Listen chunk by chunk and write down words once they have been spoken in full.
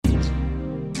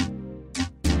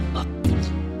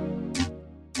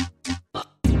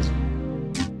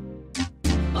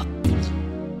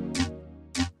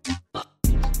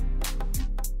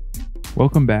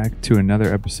Welcome back to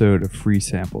another episode of Free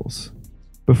Samples.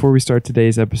 Before we start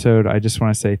today's episode, I just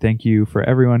want to say thank you for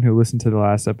everyone who listened to the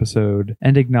last episode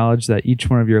and acknowledge that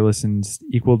each one of your listens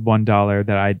equaled $1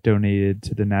 that I donated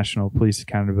to the National Police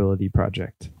Accountability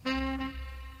Project.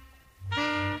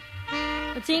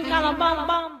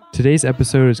 Today's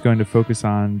episode is going to focus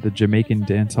on the Jamaican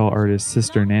dancehall artist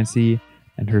Sister Nancy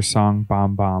and her song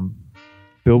Bom Bom.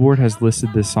 Billboard has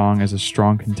listed this song as a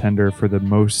strong contender for the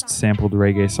most sampled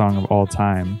reggae song of all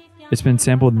time. It's been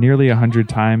sampled nearly 100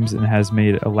 times and has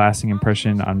made a lasting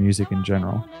impression on music in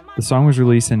general. The song was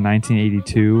released in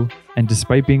 1982, and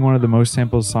despite being one of the most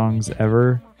sampled songs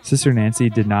ever, Sister Nancy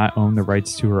did not own the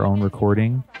rights to her own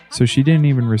recording, so she didn't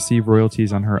even receive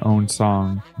royalties on her own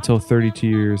song until 32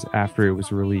 years after it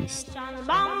was released.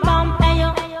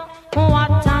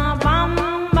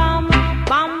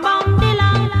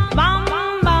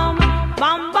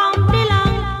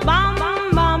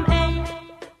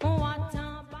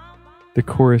 The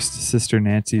chorus to Sister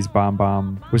Nancy's Bom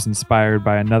Bom was inspired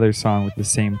by another song with the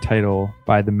same title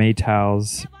by the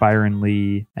Maytals, Byron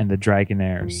Lee, and the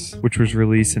Dragonaires, which was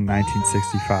released in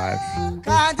 1965.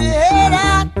 Can't you hear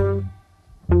that?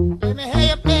 Let me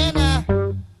hear you play now.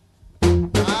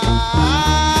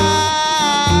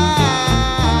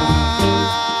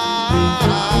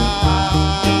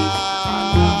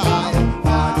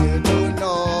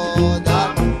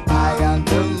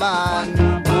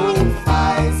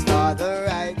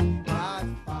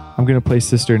 I'm going to play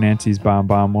Sister Nancy's Bom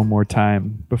Bom one more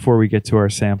time before we get to our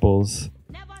samples.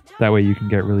 That way you can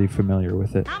get really familiar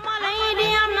with it. I'm a lady,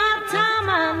 I'm not a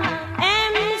man.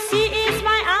 MC is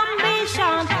my ambition.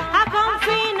 I come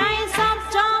free nice of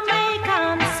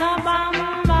Jamaican. So bam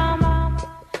bam,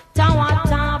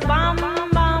 tawata bam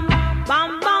bam,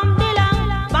 bam bam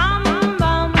dilang, bam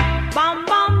bam, bam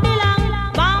bam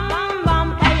dilang, bam bam.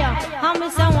 Hey yo, how me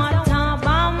say what bam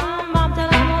bam?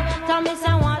 Tell me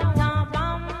say what bam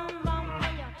bam.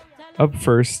 Up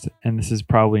first, and this is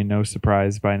probably no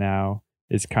surprise by now,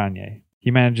 is Kanye.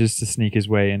 He manages to sneak his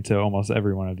way into almost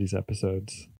every one of these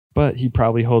episodes. But he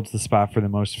probably holds the spot for the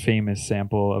most famous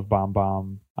sample of Bom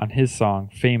Bom on his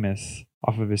song Famous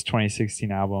off of his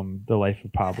 2016 album The Life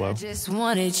of Pablo. I just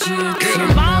wanted you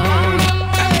to know.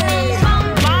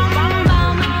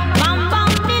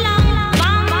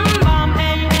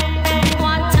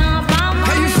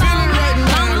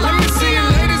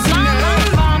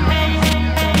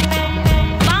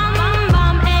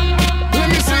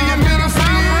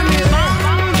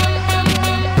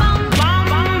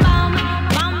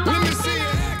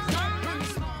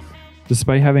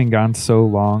 Despite having gone so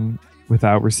long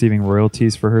without receiving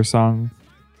royalties for her song,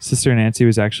 Sister Nancy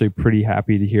was actually pretty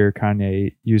happy to hear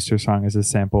Kanye use her song as a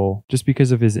sample just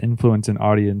because of his influence and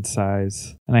audience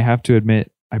size. And I have to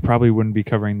admit, I probably wouldn't be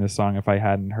covering this song if I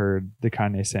hadn't heard the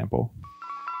Kanye sample.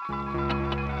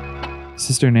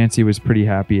 Sister Nancy was pretty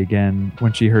happy again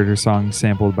when she heard her song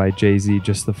sampled by Jay-Z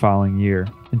just the following year.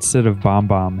 Instead of Bom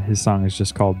Bom, his song is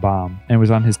just called Bomb, and it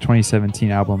was on his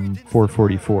 2017 album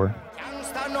 444.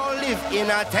 In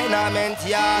a tenement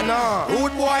yard, no.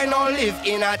 Rude boy no live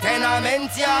in a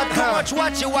tenement yard. Too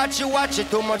much watch it,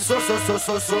 too much so.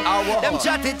 Them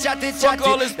chatty. Fuck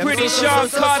all this pretty Sean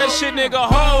Carter shit, nigga,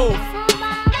 ho.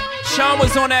 Sean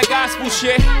was on that gospel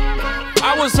shit.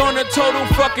 I was on the total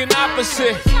fucking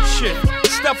opposite shit.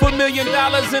 Stuff $1 million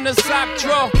in a sock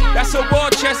drawer. That's a war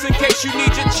chest in case you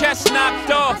need your chest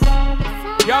knocked off.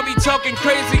 Y'all be talking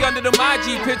crazy under them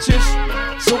IG pictures.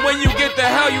 So when you get the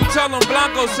hell, you tell them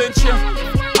Blanco sent you.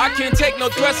 I can't take no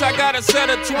threats, I got a set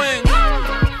of twins.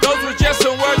 Those were just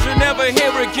some words you'll never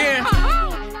hear again.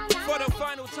 For the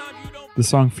final time, you don't... The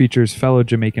song features fellow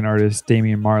Jamaican artist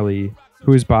Damian Marley,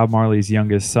 who is Bob Marley's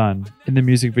youngest son. In the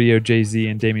music video, Jay-Z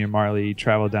and Damian Marley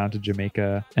travel down to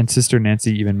Jamaica, and Sister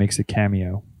Nancy even makes a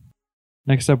cameo.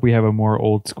 Next up, we have a more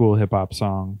old-school hip-hop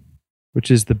song,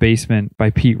 which is The Basement by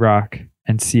Pete Rock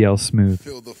and CL Smooth.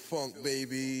 Feel the funk,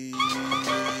 baby.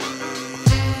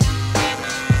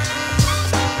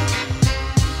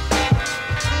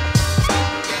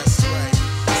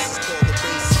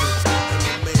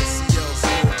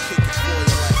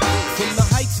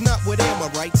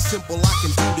 Right, simple, I can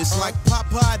do this like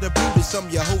Popeye the Brutus. I'm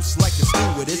your host like a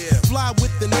stewardess. Yeah. Fly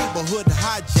with the neighborhood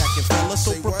hijacking fella.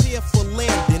 So prepare for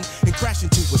landing and crash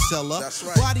into a cellar. That's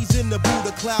right. Bodies in the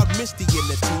Buddha cloud, misty in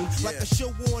the tune. Like a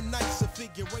show on nights, a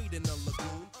figure eight in a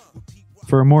lagoon.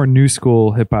 For a more new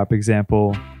school hip hop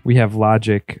example, we have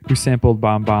Logic, who sampled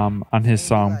Bom Bom on his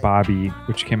song Bobby,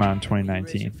 which came out in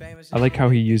 2019. I like how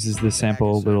he uses this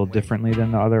sample a little differently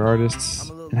than the other artists,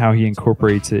 and how he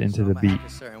incorporates it into the beat.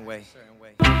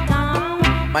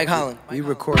 Mike Holland, we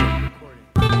recording.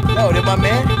 Yo, did my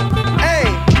man? Hey,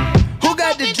 who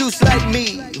juice like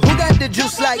me? Who got the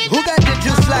juice like? Who got the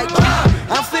juice like?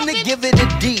 I'm finna give it a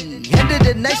D. End of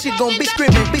the night, she gon' be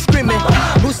screaming, be screaming.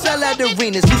 Who sell out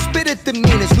arenas? Who spit at the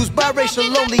meanest? Who's biracial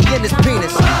lonely in his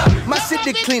penis? My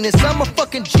city cleanest, I'm a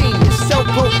fucking genius.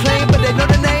 Self-proclaimed, but they know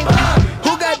the name.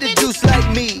 Who got the juice like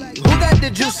me? Who got the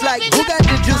juice like? Who got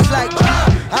the juice like?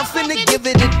 I'm finna give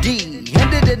it a D.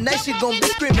 End of the night, she gon' be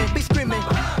screaming, be screaming.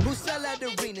 Who sell out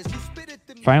arenas? Who spit at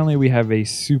the Finally, we have a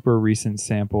super recent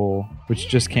sample, which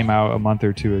just came out a month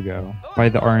or two ago, by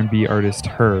the R&B artist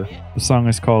Her. The song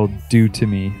is called "Do to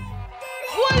Me."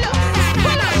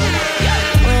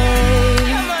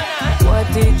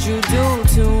 What did you do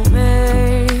to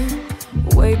me?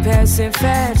 Way past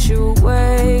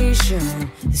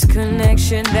infatuation. This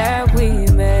connection that we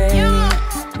made.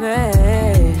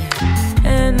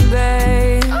 And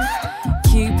babe,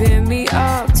 keeping me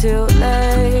up till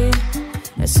late.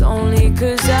 It's only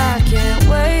 'cause I can't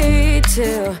wait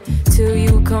till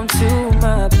you come to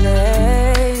my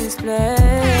place. This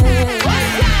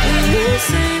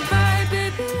ain't right,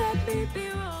 baby, let me be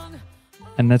wrong.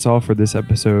 And that's all for this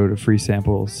episode of Free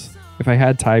Samples. If I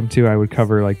had time to, I would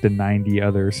cover like the 90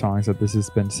 other songs that this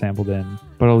has been sampled in,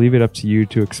 but I'll leave it up to you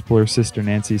to explore Sister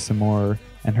Nancy some more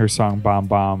and her song Bomb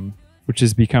Bomb, which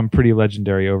has become pretty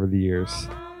legendary over the years.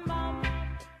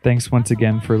 Thanks once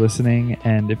again for listening,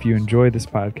 and if you enjoy this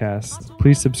podcast,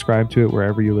 please subscribe to it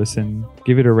wherever you listen,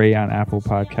 give it a rate on Apple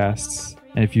Podcasts,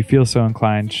 and if you feel so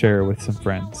inclined, share it with some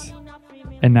friends.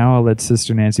 And now I'll let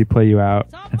Sister Nancy play you out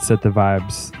and set the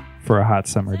vibes for a hot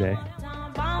summer day.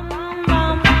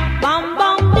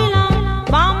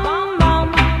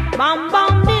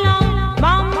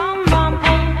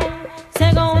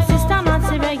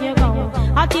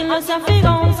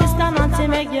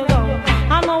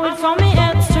 I know it from me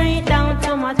head straight down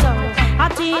to my toe. I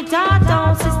teach her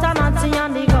down, Sister Nancy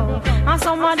on the go. And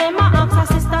some of them a ask her,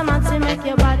 Sister Nancy make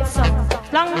your body so.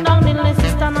 Long down the list,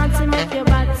 Sister Nancy